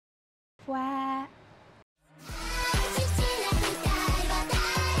Wow.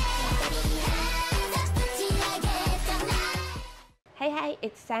 Hey,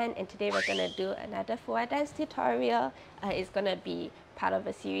 it's San, and today we're gonna do another four dance tutorial. It's gonna be part of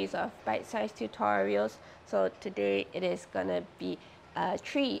a series of bite-sized tutorials. So today it is gonna be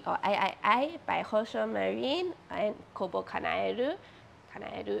Tree or I by Houshou Marine and Kobo Kanaeru.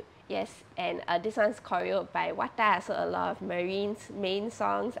 Yes, and this one's choreographed by Wata, so a lot of Marine's main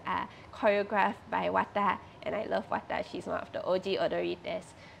songs are choreographed by Wata, and I love Wata. She's one of the OG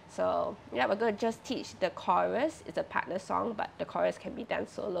odorites. So yeah, we're going to just teach the chorus. It's a partner song, but the chorus can be done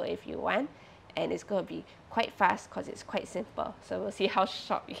solo if you want, and it's going to be quite fast because it's quite simple. So we'll see how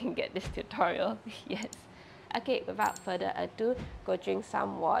short you can get this tutorial. Yes. Okay, without further ado, go drink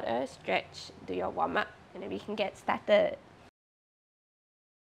some water, stretch, do your warm-up, and then we can get started.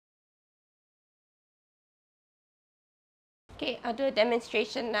 Okay, I'll do a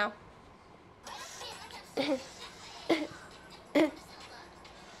demonstration now.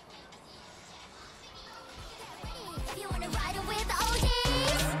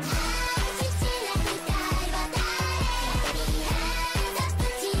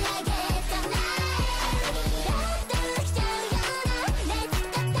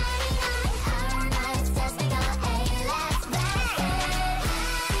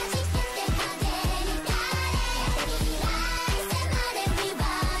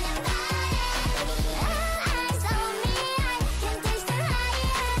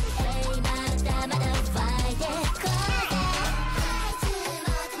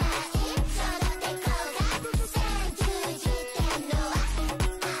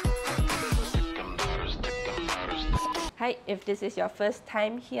 Hi, if this is your first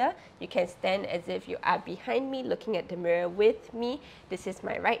time here, you can stand as if you are behind me looking at the mirror with me. This is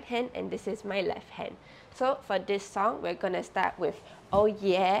my right hand and this is my left hand. So for this song, we're gonna start with, oh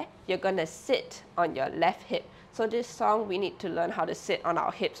yeah, you're gonna sit on your left hip. So this song, we need to learn how to sit on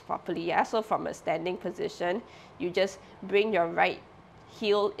our hips properly, yeah? So from a standing position, you just bring your right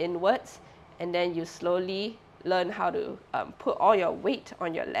heel inwards and then you slowly learn how to put all your weight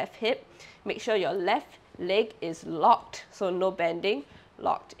on your left hip. Make sure your left leg is locked, so no bending,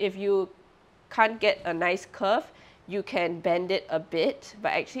 locked. If you can't get a nice curve, you can bend it a bit,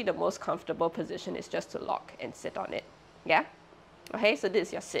 but actually the most comfortable position is just to lock and sit on it, yeah? Okay, so this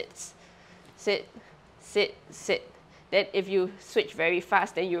is your sits. Sit, sit, sit. Then if you switch very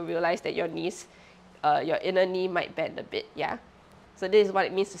fast, then you realize that your knees, your inner knee might bend a bit, yeah? So this is what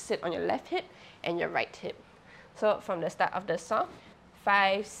it means to sit on your left hip and your right hip. So from the start of the song,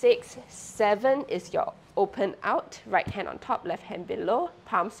 5, 6, 7 is your open out, right hand on top, left hand below,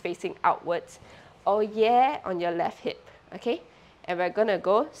 palms facing outwards. Oh yeah, on your left hip, okay? And we're gonna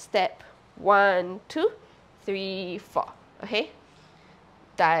go step 1, 2, 3, 4, okay?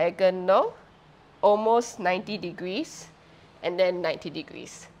 Diagonal, almost 90 degrees, and then 90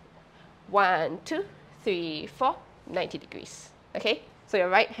 degrees. 1, 2, 3, 4, 90 degrees, okay? So your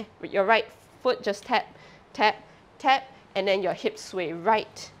right foot just tap, tap, tap, and then your hips sway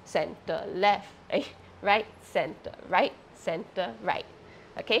right, center, left, right, center, right, center, right.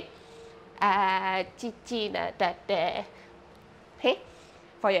 Okay? Okay?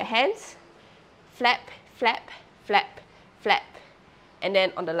 For your hands, flap, flap, flap, flap. And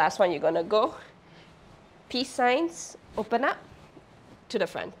then on the last one, you're gonna go peace signs, open up to the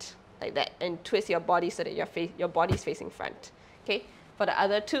front, like that, and twist your body so that your body's facing front. Okay? For the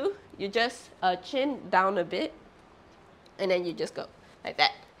other two, you just chin down a bit, and then you just go like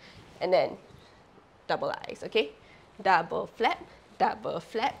that. And then double eyes, okay? Double flap, double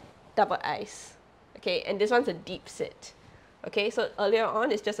eyes. Okay, and this one's a deep sit. Okay, so earlier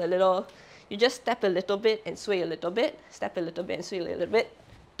on it's just a little, you just step a little bit and sway a little bit, step a little bit and sway a little bit.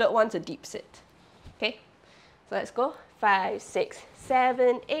 Third one's a deep sit. Okay, so let's go. 5, 6,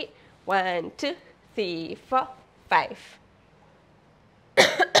 7, 8. 1, 2, 3, 4, 5.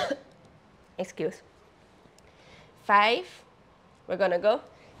 Excuse. 5, we're gonna go.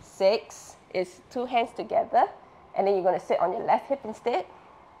 6 is 2 hands together, and then you're gonna sit on your left hip instead.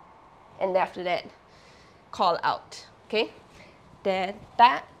 And then after that, call out, okay? Da,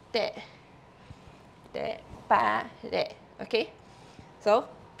 da, da, da, ba, da, okay? So,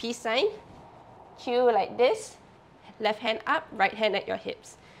 peace sign, cue like this, left hand up, right hand at your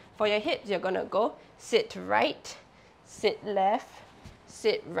hips. For your hips, you're gonna go sit right, sit left,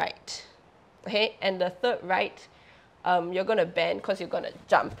 sit right, okay? And the third right, you're going to bend because you're going to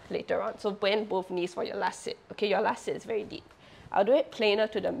jump later on. So bend both knees for your last sit. Okay, your last sit is very deep. I'll do it plainer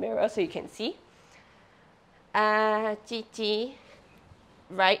to the mirror so you can see.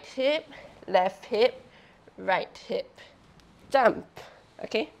 Right hip, left hip, right hip. Jump.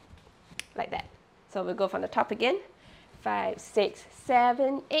 Okay? like that. So we'll go from the top again. 5, 6,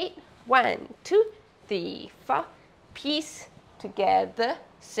 7, 8. 1, 2, 3, 4. Piece together,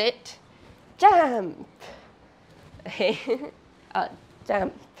 sit, jump. Okay,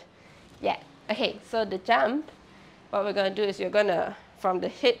 jump. Yeah. Okay, so the jump, what we're gonna do is you're gonna, from the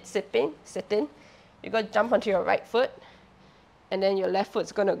hip sitting, you're gonna jump onto your right foot, and then your left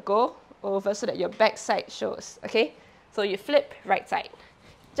foot's gonna go over so that your back side shows. Okay, so you flip right side,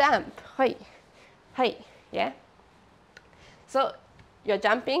 jump, hoi, hoi. Yeah. So you're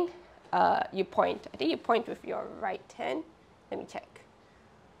jumping. You point. I think you point with your right hand. Let me check.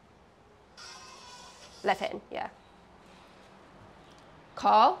 Left hand, yeah.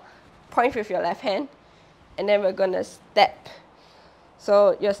 Call, point with your left hand, and then we're gonna step.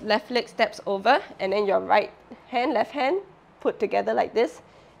 So your left leg steps over, and then your right hand, left hand, put together like this,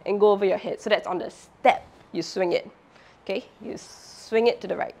 and go over your head. So that's on the step. You swing it. Okay, you swing it to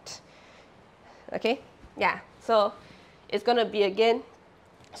the right. Okay, yeah. So it's gonna be again,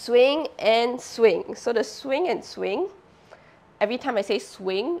 swing and swing. So the swing and swing, every time I say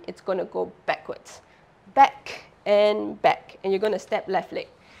swing, it's going to go backwards. Back and back. And you're going to step left leg.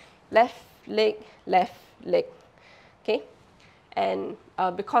 Left leg, left leg. Okay? And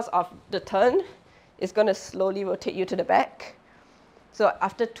because of the turn, it's going to slowly rotate you to the back. So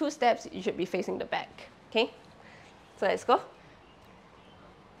after 2 steps, you should be facing the back. Okay? So let's go.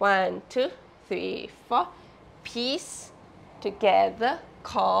 1, 2, 3, 4. Piece together.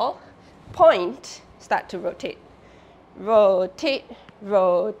 Call, point, start to rotate. Rotate,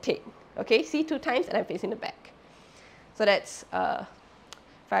 rotate. Okay, see 2 times and I'm facing the back. So that's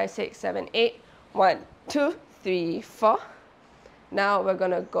 5, 6, 7, 8. 1, 2, 3, 4. Now we're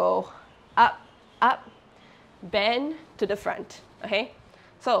gonna go up, up, bend to the front. Okay,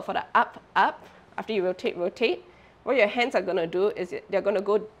 so for the up, up, after you rotate, rotate, what your hands are gonna do is they're gonna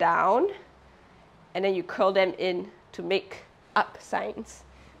go down and then you curl them in to make up signs.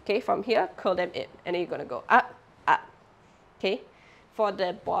 Okay, from here, curl them in, and then you're gonna go up, up. Okay, for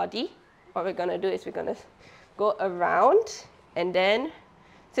the body, what we're gonna do is we're gonna go around, and then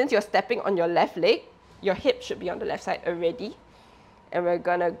since you're stepping on your left leg, your hip should be on the left side already, and we're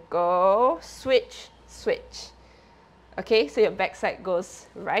gonna go switch, switch. Okay, so your back side goes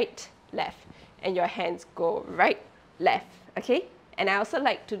right, left, and your hands go right, left. Okay, and I also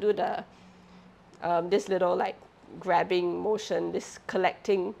like to do the this little like grabbing motion, this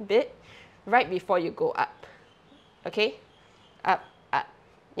collecting bit, right before you go up. Okay, up, up.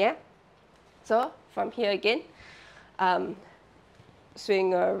 Yeah. So from here again,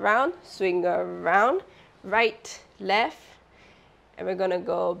 swing around, right, left, and we're gonna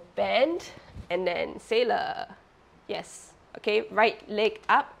go bend and then sailor. Yes. Okay, right leg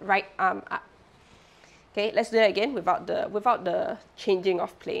up, right arm up. Okay, let's do it again without the changing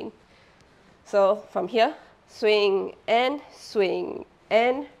of plane. So from here, swing and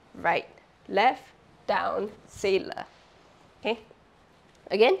right, left, down, sailor. Okay,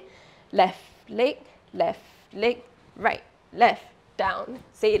 again, left leg, right, left, down,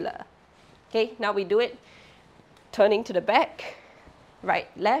 sailor. Okay, now we do it turning to the back, right,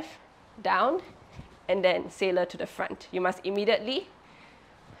 left, down, and then sailor to the front. You must immediately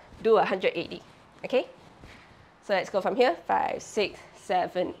do 180. Okay, so let's go from here. 5, 6,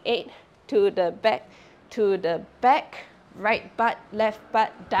 7, 8. To the back, right butt, left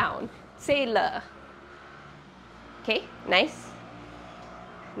butt, down, sailor. Okay, nice.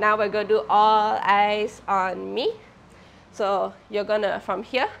 Now we're going to do all eyes on me. So you're going to, from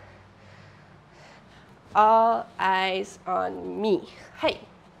here, all eyes on me. Hey.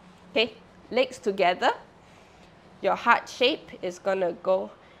 Okay, legs together. Your heart shape is going to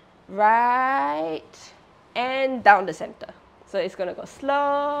go right and down the center. So it's going to go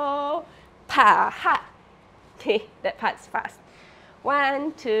slow, pa, ha. Okay, that part's fast.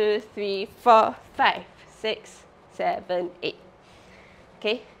 1, 2, 3, 4, 5, 6, 7, 8.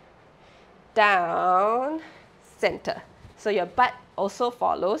 Okay, down, center. So your butt also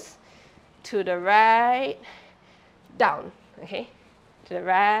follows to the right, down. Okay, to the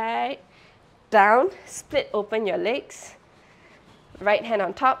right, down. Split open your legs. Right hand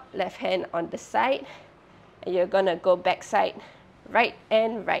on top, left hand on the side. And you're gonna go back side, right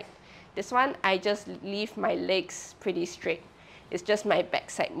and right. This one, I just leave my legs pretty straight. It's just my back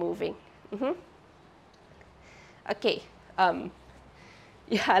side moving. Okay,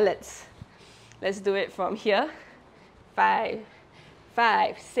 yeah, let's do it from here. 5,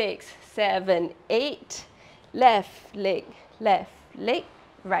 6, 7, 8. Left leg,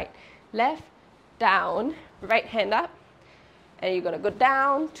 right, left, down, right hand up. And you're gonna go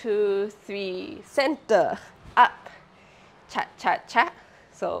down, 2, 3, center, up, cha, cha, cha.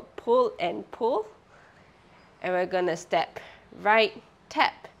 So pull and pull. And we're gonna step right,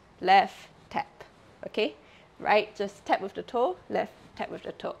 tap, left, tap. Okay? Right, just tap with the toe, left, tap with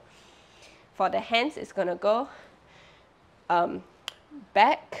the toe. For the hands, it's gonna go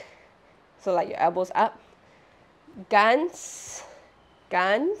back, so like your elbows up, guns,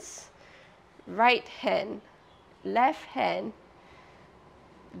 guns, right hand, left hand,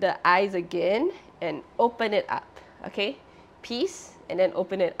 the eyes again, and open it up, okay? Peace, and then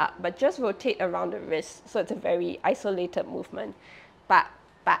open it up, but just rotate around the wrist, so it's a very isolated movement. Ba,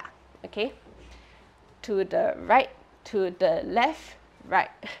 ba, okay? To the right, to the left,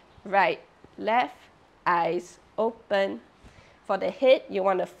 right, right, left, eyes open. For the head, you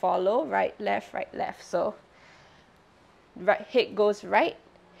want to follow right, left, right, left. So right, head goes right,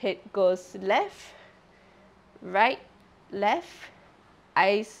 head goes left, right, left,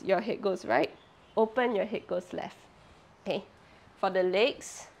 eyes, your head goes right, open, your head goes left. Okay. For the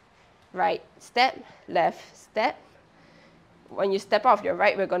legs, right step, left step. When you step off your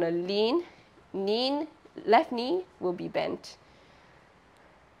right, we're going to lean, left knee will be bent.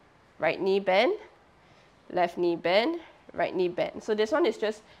 Right knee bend, left knee bend, right knee bend. So this one is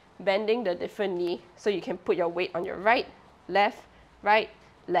just bending the different knee, so you can put your weight on your right, left,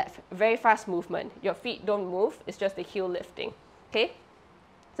 very fast movement. Your feet don't move, it's just the heel lifting, okay?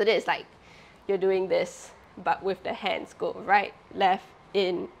 So this is like you're doing this, but with the hands. Go right, left,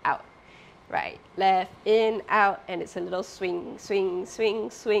 in, out, right, left, in, out, and it's a little swing, swing,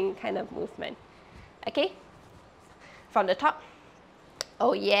 swing, swing kind of movement, okay? From the top,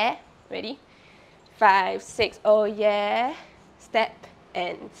 oh yeah, ready? 5, 6, oh yeah, step,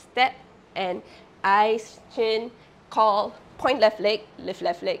 and eyes, chin, call, point left leg, lift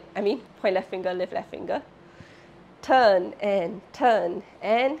left leg, point left finger, lift left finger. Turn, and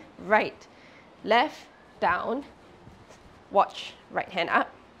right, left, down, watch, right hand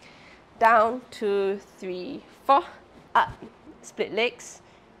up, down, 2, 3, 4, up, split legs,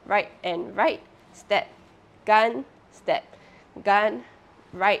 right and right, step, gun,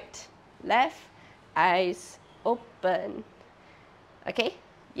 right, left, eyes open. Okay,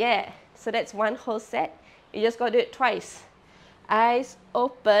 yeah, so that's one whole set. You just got to do it twice. Eyes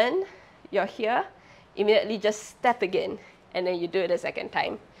open, you're here, immediately just step again, and then you do it a second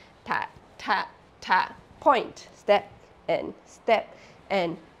time. Tap, tap, tap, point, step, and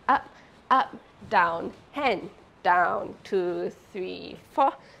up, up, down, hand, down, 2, 3,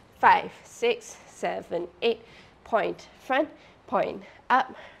 4, 5, 6, 7, 8, point, front, point,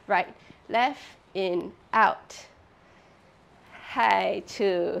 up, right, left, in, out. High,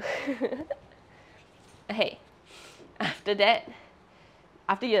 2. Okay, after that,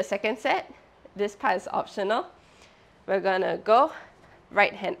 after your second set, this part is optional. We're gonna go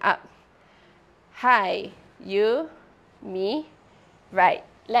right hand up. High, you, me, right,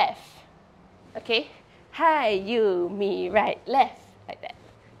 left. Okay, high, you, me, right, left, like that.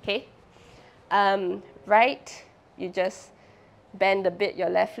 Okay, right, you just bend a bit your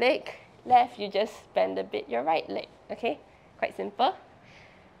left leg. Left, you just bend a bit your right leg. Okay, quite simple.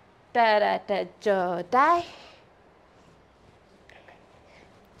 Da da da, jodai.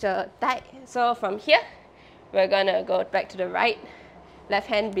 Jodai. So from here, we're gonna go back to the right. Left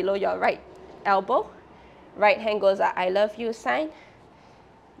hand below your right elbow. Right hand goes up, I love you sign.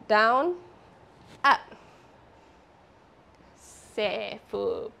 Down, up. Se,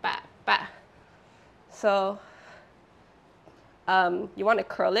 fu, ba, ba. So, you want to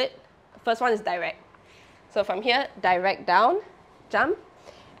curl it. First one is direct. So from here, direct down, jump,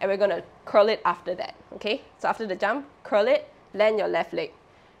 and we're going to curl it after that, okay? So after the jump, curl it, land your left leg.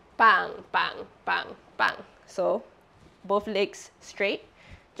 Bang, bang, bang, bang. So both legs straight.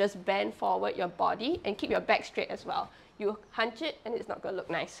 Just bend forward your body and keep your back straight as well. You hunch it and it's not going to look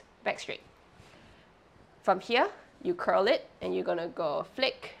nice. Back straight. From here, you curl it and you're going to go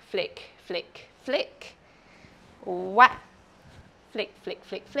flick, flick, flick, flick. Wah. Flick, flick,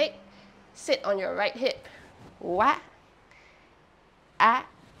 flick, flick. Sit on your right hip. Wah. Ah,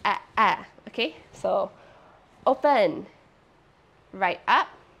 ah, ah. Okay, so open. Right up.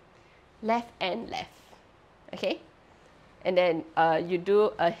 Left and left. Okay? And then you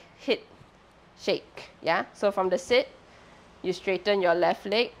do a hip shake. Yeah? So from the sit, you straighten your left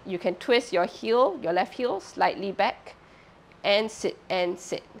leg. You can twist your heel, your left heel, slightly back. And sit and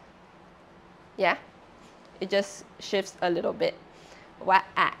sit. Yeah? It just shifts a little bit. Wah,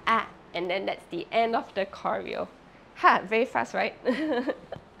 ah, ah. And then that's the end of the choreo. Ha, very fast, right?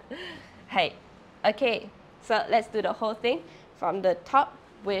 Hey, okay, so let's do the whole thing from the top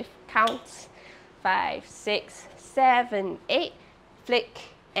with counts. 5, 6, 7, 8. Flick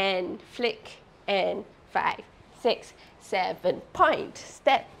and 5, 6, 7, point,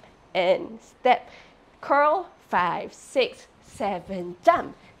 step and step, curl, 5, 6, 7,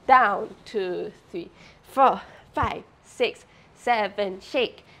 jump, down, 2, 3, 4, 5, 6, 7,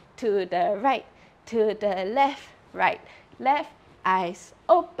 shake, to the right, to the left, right, left, eyes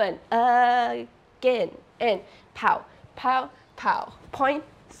open, again, and pow, pow, pow, point,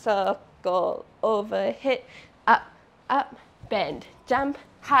 circle, overhead, up, up, bend, jump,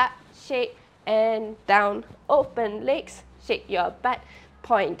 heart, shake, and down, open legs, shake your butt,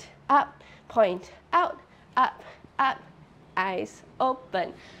 point up, point out, up, up, eyes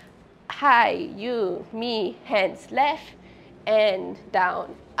open, high, you, me, hands left, and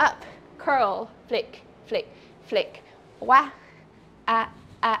down, up, curl, flick, flick, flick, wah, ah,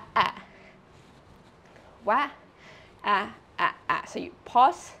 ah, ah, wah, ah, ah, ah. So you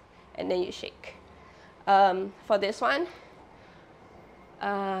pause, and then you shake. For this one,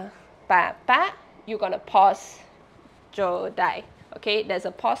 ba, ba, you're gonna pause, jodai. Okay, there's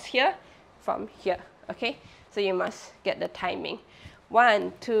a pause here from here. Okay, so you must get the timing.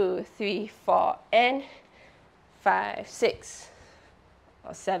 1, 2, 3, 4, and 5, 6,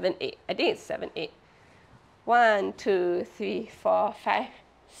 or 7, 8. I think it's 7, 8. 1, 2, 3, 4, 5,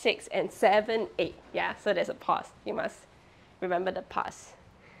 6, and 7, 8. Yeah, so there's a pause. You must remember the pause.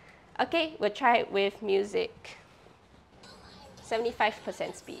 Okay, we'll try it with music.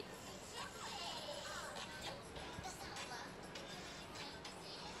 75% speed.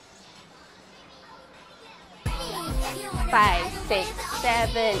 5, 6,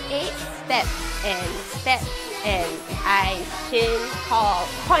 7, 8, step and eyes, chin, tall,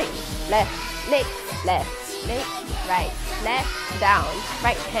 point, left leg, right, left, down,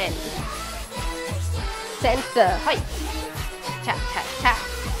 right hand, center, height, cha, cha, cha,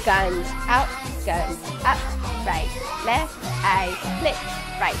 guns out, guns up, right, left, eyes, flick,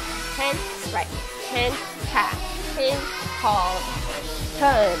 right hand, cha, chin, tall,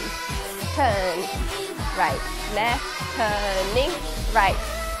 turn, right, left, turning, right,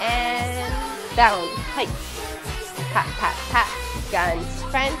 and down, height, pat, pat, pat, guns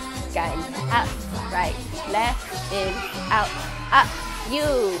front, guns up, right, left, in, out, up, you,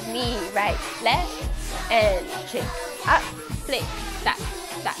 me, right, left, and shift, up, flick, tap,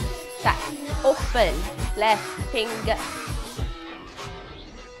 tap, tap, open, left finger.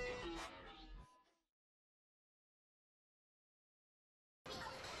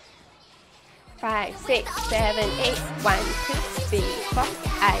 Five, 6, 7, 8, 1, 2, 3, 4,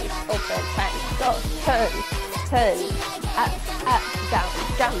 eyes open, front, go, turn, up, up, down,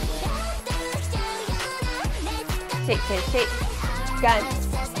 jump, shake, gun,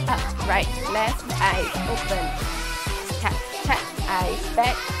 up, right, left, eyes open, tap, eyes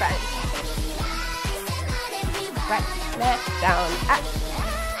back, front, right, left, down, up,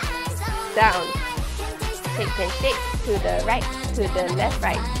 down, shake, to the right, to the left,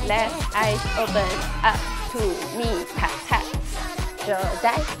 right, left, eyes open, up, to me, pat, tap,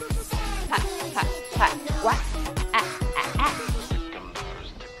 jodai, pat, what,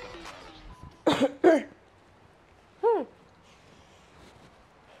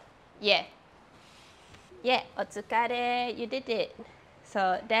 Yeah, otsukare, you did it.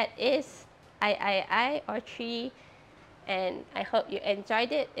 So that is I or tree, and I hope you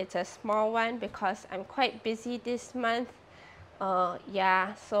enjoyed it. It's a small one because I'm quite busy this month.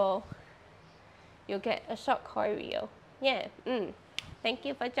 Yeah, so you'll get a short choreo. Yeah. Thank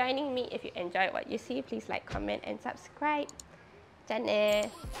you for joining me. If you enjoyed what you see, please like, comment, and subscribe.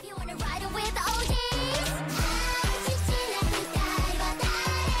 Janne.